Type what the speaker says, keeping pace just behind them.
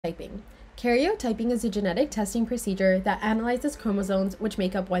Karyotyping. Karyotyping is a genetic testing procedure that analyzes chromosomes which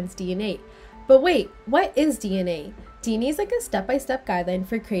make up one's DNA. But wait, what is DNA? DNA is like a step-by-step guideline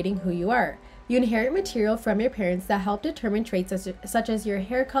for creating who you are. You inherit material from your parents that help determine traits such as your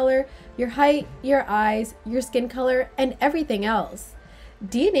hair color, your height, your eyes, your skin color, and everything else.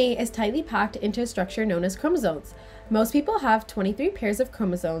 DNA is tightly packed into a structure known as chromosomes. Most people have 23 pairs of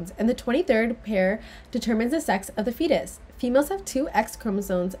chromosomes, and the 23rd pair determines the sex of the fetus. Females have 2 X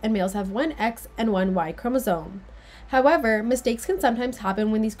chromosomes, and males have 1 X and 1 Y chromosome. However, mistakes can sometimes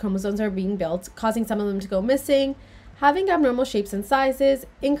happen when these chromosomes are being built, causing some of them to go missing, having abnormal shapes and sizes,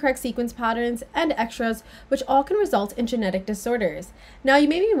 incorrect sequence patterns, and extras, which all can result in genetic disorders. Now, you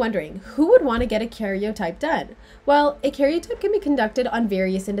may be wondering, who would want to get a karyotype done? Well, a karyotype can be conducted on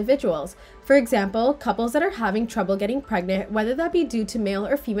various individuals. For example, couples that are having trouble getting pregnant, whether that be due to male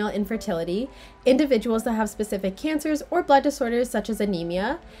or female infertility, individuals that have specific cancers or blood disorders such as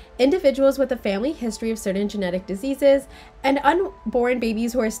anemia, individuals with a family history of certain genetic diseases, and unborn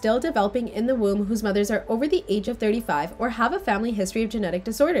babies who are still developing in the womb whose mothers are over the age of 35 or have a family history of genetic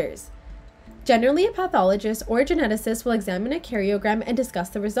disorders. Generally, a pathologist or a geneticist will examine a karyogram and discuss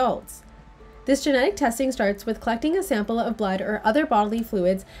the results. This genetic testing starts with collecting a sample of blood or other bodily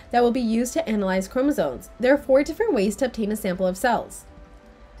fluids that will be used to analyze chromosomes. There are 4 different ways to obtain a sample of cells.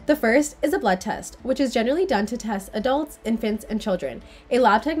 The first is a blood test, which is generally done to test adults, infants, and children. A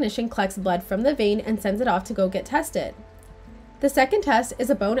lab technician collects blood from the vein and sends it off to go get tested. The second test is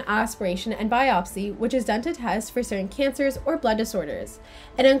a bone aspiration and biopsy, which is done to test for certain cancers or blood disorders.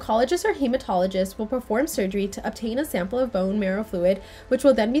 An oncologist or hematologist will perform surgery to obtain a sample of bone marrow fluid, which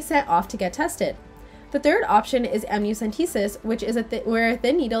will then be sent off to get tested. The third option is amniocentesis, which is where a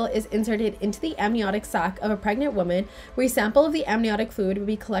thin needle is inserted into the amniotic sac of a pregnant woman, where a sample of the amniotic fluid will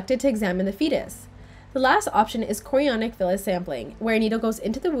be collected to examine the fetus. The last option is chorionic villus sampling, where a needle goes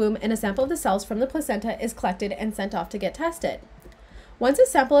into the womb and a sample of the cells from the placenta is collected and sent off to get tested. Once a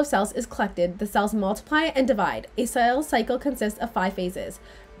sample of cells is collected, the cells multiply and divide. A cell cycle consists of 5 phases: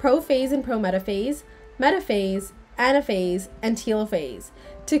 prophase and prometaphase, metaphase, anaphase, and telophase.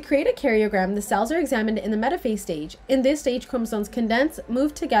 To create a karyogram, the cells are examined in the metaphase stage. In this stage, chromosomes condense,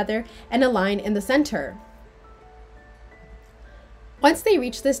 move together, and align in the center. Once they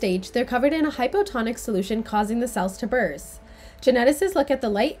reach this stage, they're covered in a hypotonic solution, causing the cells to burst. Geneticists look at the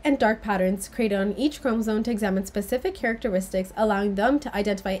light and dark patterns created on each chromosome to examine specific characteristics, allowing them to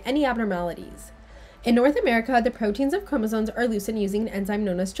identify any abnormalities. In North America, the proteins of chromosomes are loosened using an enzyme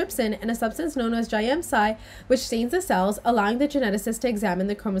known as trypsin and a substance known as GEM-Si, which stains the cells, allowing the geneticist to examine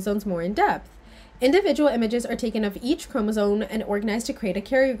the chromosomes more in depth. Individual images are taken of each chromosome and organized to create a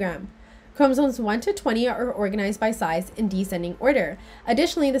karyogram. Chromosomes 1 to 20 are organized by size in descending order.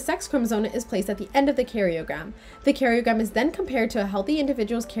 Additionally, the sex chromosome is placed at the end of the karyogram. The karyogram is then compared to a healthy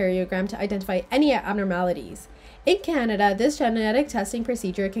individual's karyogram to identify any abnormalities. In Canada, this genetic testing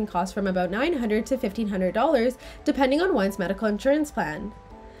procedure can cost from about $900 to $1,500, depending on one's medical insurance plan.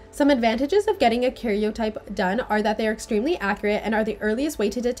 Some advantages of getting a karyotype done are that they are extremely accurate and are the earliest way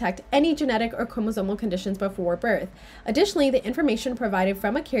to detect any genetic or chromosomal conditions before birth. Additionally, the information provided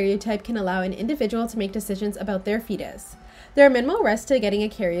from a karyotype can allow an individual to make decisions about their fetus. There are minimal risks to getting a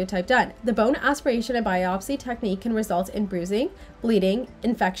karyotype done. The bone aspiration and biopsy technique can result in bruising, bleeding,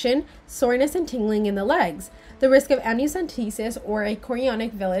 infection, soreness, and tingling in the legs. The risk of amniocentesis or a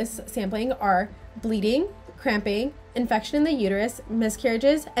chorionic villus sampling are bleeding, cramping, infection in the uterus,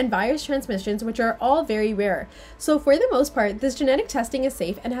 miscarriages, and virus transmissions, which are all very rare. So for the most part, this genetic testing is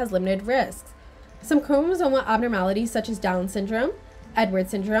safe and has limited risks. Some chromosomal abnormalities such as Down syndrome,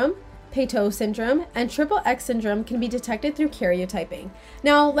 Edwards syndrome, PATAU syndrome, and XXX syndrome can be detected through karyotyping.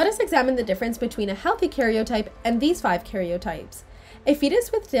 Now, let us examine the difference between a healthy karyotype and these 5 karyotypes. A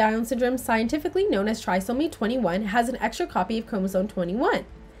fetus with Down syndrome, scientifically known as trisomy 21, has an extra copy of chromosome 21.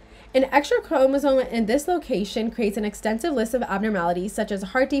 An extra chromosome in this location creates an extensive list of abnormalities such as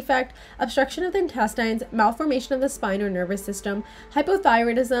heart defect, obstruction of the intestines, malformation of the spine or nervous system,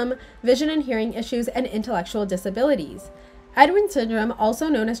 hypothyroidism, vision and hearing issues, and intellectual disabilities. Edwards syndrome, also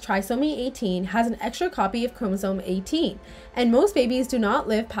known as trisomy 18, has an extra copy of chromosome 18, and most babies do not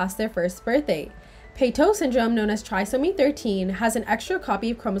live past their first birthday. PATOU syndrome, known as trisomy 13, has an extra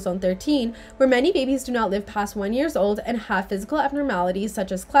copy of chromosome 13, where many babies do not live past 1 year old and have physical abnormalities such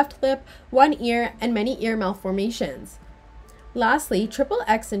as cleft lip, one ear, and many ear malformations. Lastly,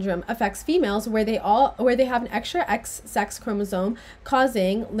 XXX syndrome affects females where they have an extra X sex chromosome,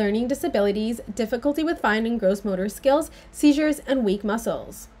 causing learning disabilities, difficulty with fine and gross motor skills, seizures, and weak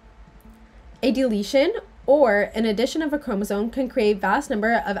muscles. A deletion or an addition of a chromosome can create a vast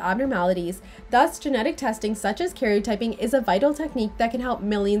number of abnormalities. Thus, genetic testing such as karyotyping is a vital technique that can help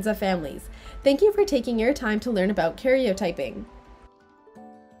millions of families. Thank you for taking your time to learn about karyotyping.